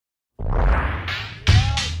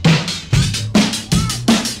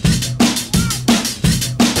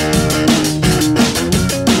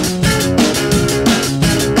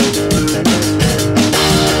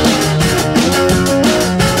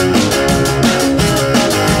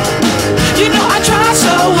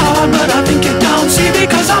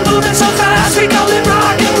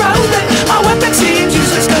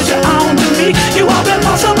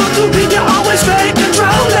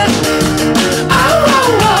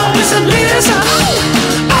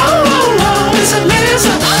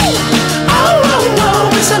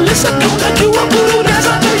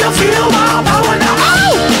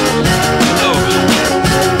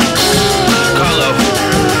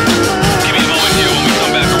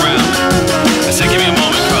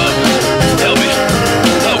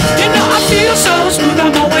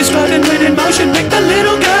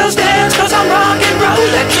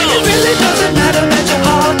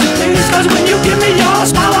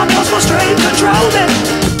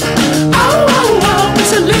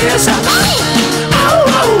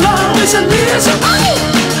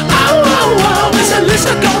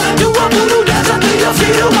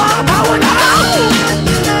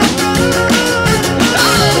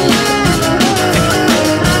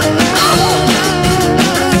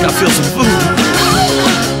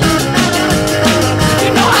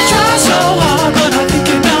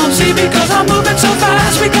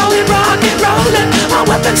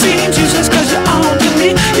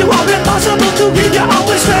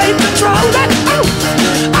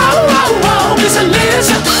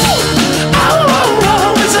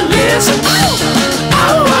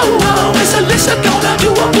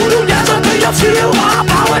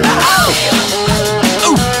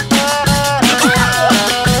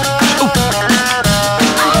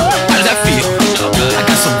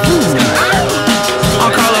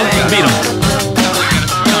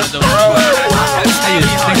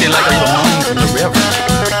like a little moan from the river.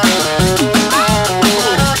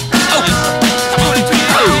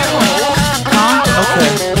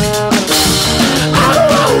 Okay.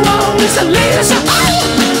 Oh, it's Alissa.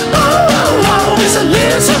 Oh, it's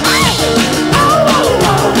Alissa.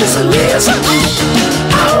 Oh, it's Alissa.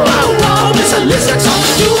 Oh, it's Alissa.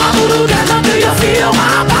 Talking to my voodoo dancer. Do you feel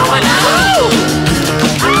my power now?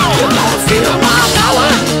 You don't feel my power.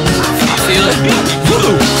 I feel it.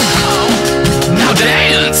 Woo! Now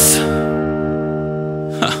dance.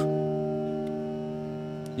 Huh.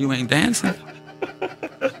 You ain't dancing.